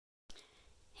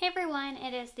Hey everyone,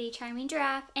 it is the Charming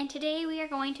Giraffe, and today we are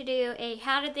going to do a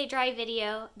how did they dry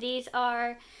video. These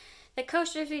are the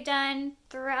coasters we've done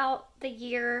throughout the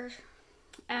year.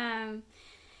 They're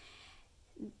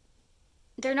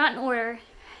not in order.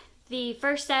 The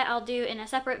first set I'll do in a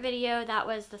separate video. That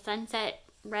was the sunset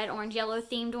red, orange, yellow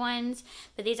themed ones,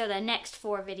 but these are the next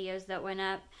 4 videos that went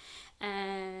up.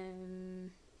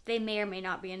 They may or may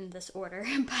not be in this order,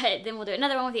 but then we'll do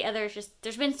another one with the others. Just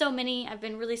there's been so many. I've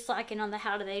been really slacking on the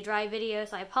how do they dry video,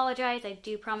 so I apologize. I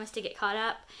do promise to get caught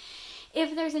up.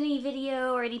 If there's any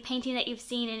video or any painting that you've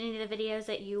seen in any of the videos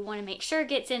that you want to make sure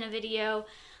gets in a video,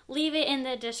 leave it in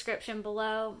the description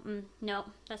below. No,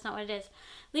 that's not what it is.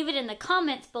 Leave it in the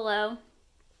comments below,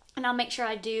 and I'll make sure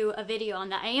I do a video on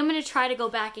that. I am going to try to go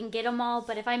back and get them all,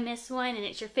 but if I miss one and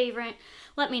it's your favorite,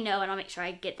 let me know and I'll make sure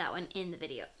I get that one in the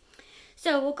video.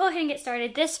 So we'll go ahead and get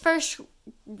started. This first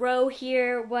row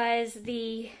here was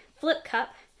the flip cup,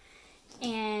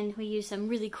 and we used some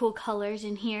really cool colors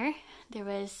in here. There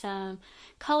was some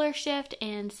color shift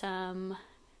and some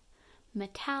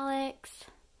metallics.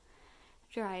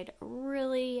 Dried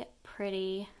really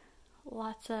pretty.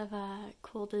 Lots of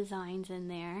cool designs in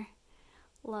there.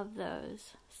 Love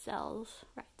those cells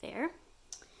right there.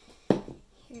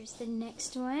 Here's the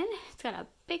next one. It's got a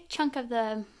big chunk of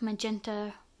the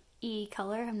magenta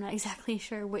color. I'm not exactly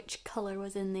sure which color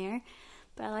was in there,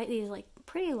 but I like these like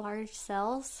pretty large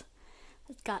cells.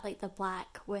 It's got like the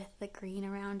black with the green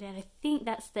around it. I think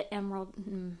that's the emerald.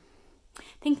 I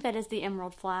think that is the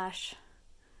emerald flash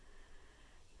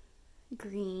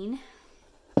green.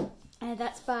 And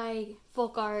that's by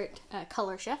Folk Art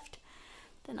Color Shift.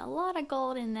 Then a lot of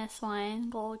gold in this one.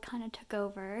 Gold kind of took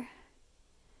over.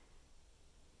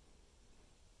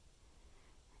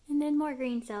 And then more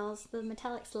green cells. The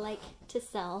metallics like to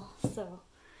sell, so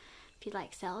if you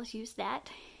like cells, use that.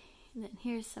 And then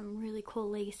here's some really cool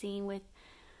lacing with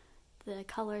the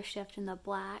color shift in the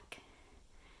black.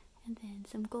 And then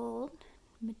some gold,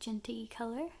 magenta-y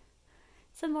color.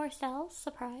 Some more cells,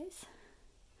 surprise.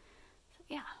 So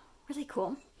yeah, really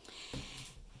cool.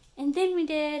 And then we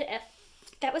did,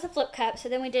 that was a flip cup, so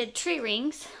then we did tree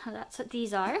rings. That's what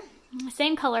these are.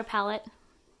 Same color palette.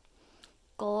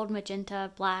 Gold, magenta,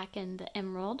 black, and the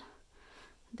emerald.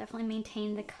 Definitely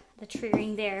maintained the tree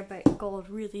ring there, but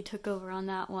gold really took over on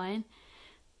that one.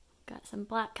 Got some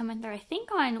black coming through. I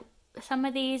think on some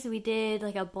of these we did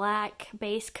like a black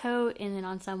base coat, and then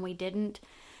on some we didn't.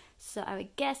 So I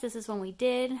would guess this is one we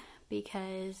did,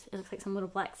 because it looks like some little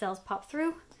black cells pop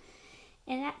through,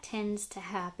 and that tends to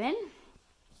happen.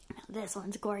 Now this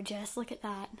one's gorgeous. Look at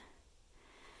that.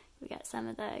 We got some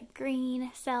of the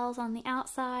green cells on the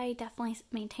outside. Definitely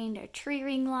maintained our tree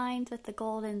ring lines with the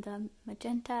gold and the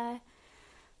magenta.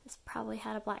 This probably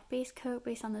had a black base coat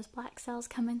based on those black cells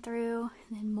coming through.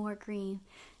 And then more green.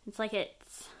 It's like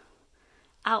it's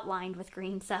outlined with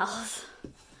green cells.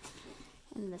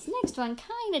 And this next one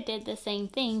kind of did the same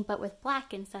thing, but with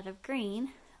black instead of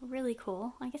green. Really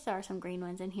cool. I guess there are some green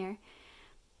ones in here.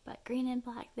 But green and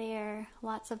black there.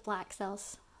 Lots of black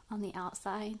cells on the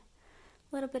outside.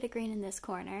 A little bit of green in this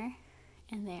corner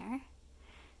and there,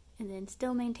 and then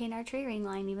still maintain our tree ring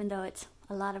line even though it's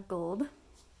a lot of gold.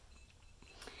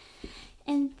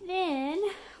 And then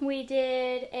we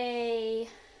did it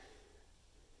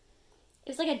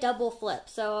was like a double flip,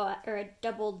 so, or a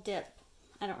double dip,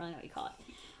 I don't really know what you call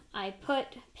it. I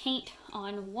put paint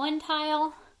on one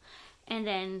tile and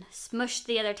then smushed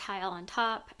the other tile on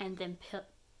top and then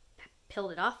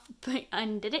peeled it off, but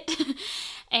undid it.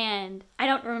 And I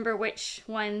don't remember which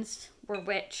ones were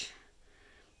which.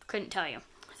 Couldn't tell you.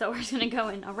 So we're just going to go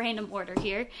in a random order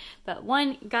here. But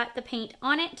one got the paint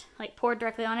on it, like poured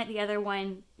directly on it. The other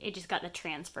one, it just got the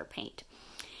transfer paint.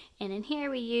 And in here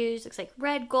we use, looks like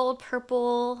red, gold,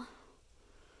 purple,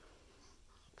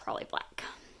 probably black.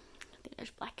 I think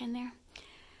there's black in there.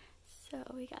 So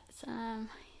we got some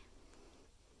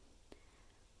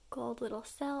gold little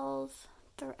cells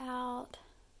throughout.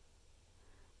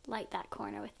 Like that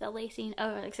corner with the lacing.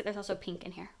 Oh, except there's also pink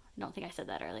in here. I don't think I said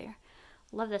that earlier.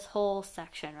 Love this whole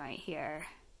section right here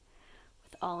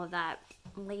with all of that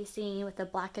lacing with the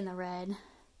black and the red. And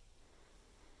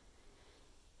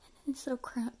then this little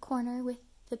corner with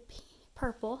the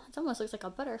purple. It almost looks like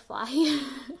a butterfly.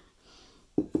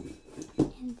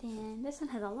 And then this one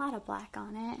has a lot of black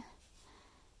on it.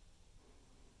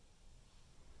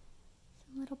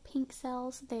 Some little pink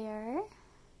cells there.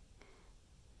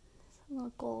 A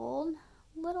little gold,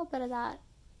 a little bit of that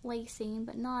lacing,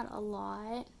 but not a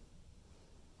lot.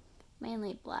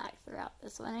 Mainly black throughout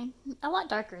this one. A lot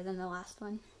darker than the last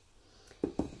one.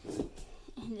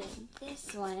 And then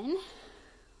this one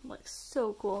looks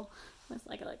so cool. Looks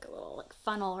like a little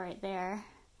funnel right there.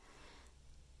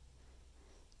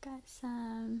 Got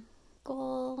some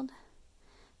gold,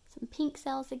 some pink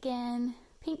cells again.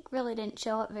 Pink really didn't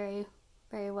show up very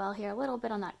well here. A little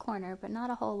bit on that corner, but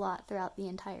not a whole lot throughout the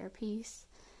entire piece.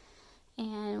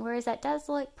 And whereas that does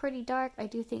look pretty dark, I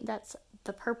do think that's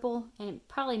the purple, and it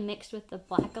probably mixed with the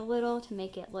black a little to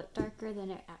make it look darker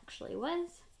than it actually was.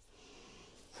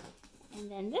 And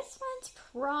then this one's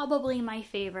probably my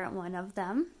favorite one of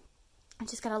them. I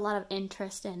just got a lot of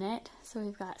interest in it. So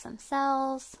we've got some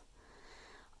cells,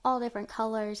 all different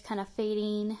colors, kind of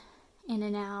fading in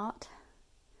and out.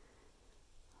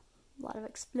 A lot of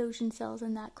explosion cells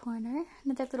in that corner.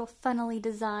 Another little funnely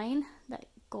design. That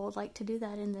gold liked to do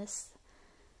that in this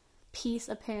piece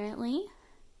apparently.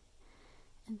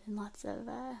 And then lots of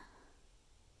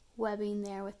webbing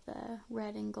there with the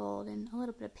red and gold and a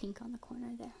little bit of pink on the corner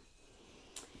there.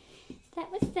 That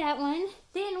was that one.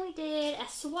 Then we did a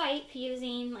swipe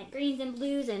using like greens and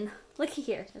blues, and looky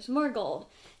here, there's more gold.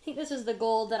 I think this was the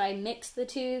gold that I mixed the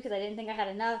two because I didn't think I had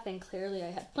enough, and clearly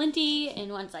I had plenty,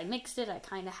 and once I mixed it I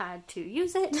kind of had to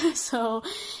use it. So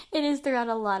it is throughout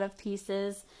a lot of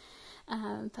pieces.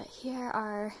 But here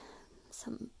are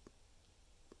some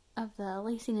of the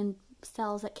lacing and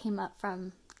cells that came up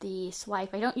from the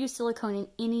swipe. I don't use silicone in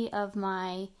any of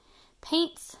my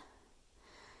paints.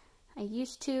 I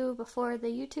used to before the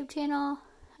YouTube channel.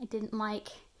 I didn't like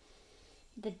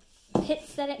the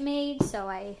pits that it made, so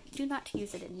I do not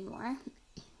use it anymore.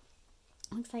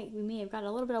 Looks like we may have got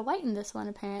a little bit of white in this one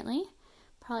apparently.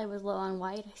 Probably was low on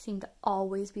white. I seem to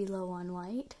always be low on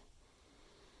white.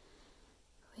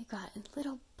 We got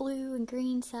little blue and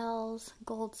green cells,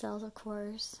 gold cells of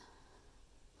course.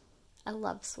 I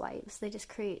love swipes. They just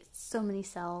create so many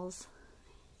cells.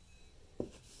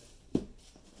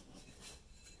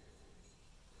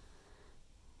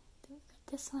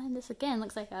 This one, this again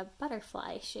looks like a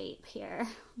butterfly shape here,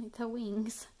 like the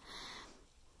wings.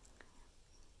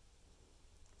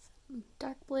 Some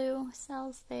dark blue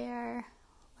cells there,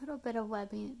 a little bit of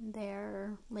webbing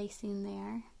there, lacing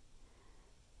there.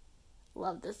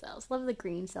 Love the cells, love the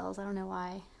green cells, I don't know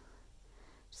why.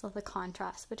 Just love the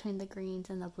contrast between the greens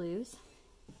and the blues.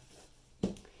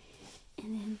 And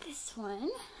then this one,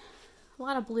 a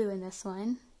lot of blue in this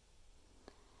one.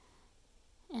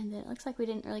 And then it looks like we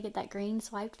didn't really get that green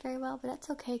swiped very well, but that's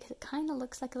okay because it kind of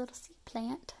looks like a little seed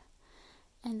plant.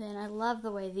 And then I love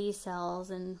the way these cells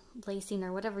and lacing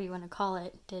or whatever you want to call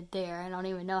it did there. I don't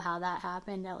even know how that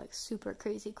happened. That looks super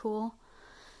crazy cool.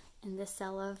 And this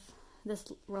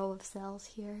row of cells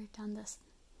here down this,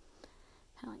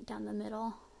 kind of like down the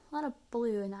middle. A lot of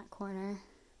blue in that corner.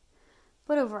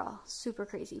 But overall, super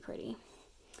crazy pretty.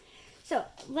 So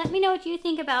let me know what you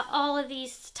think about all of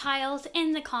these tiles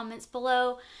in the comments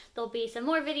below. There'll be some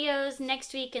more videos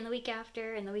next week and the week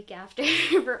after and the week after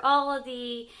for all of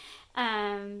the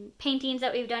paintings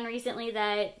that we've done recently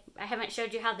that I haven't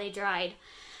showed you how they dried.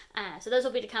 So those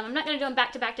will be to come. I'm not going to do them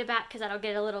back to back to back because that'll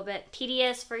get a little bit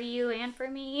tedious for you and for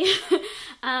me.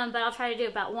 But I'll try to do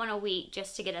about one a week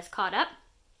just to get us caught up.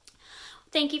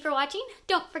 Thank you for watching.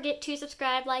 Don't forget to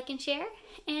subscribe, like, and share,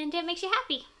 and it makes you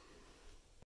happy.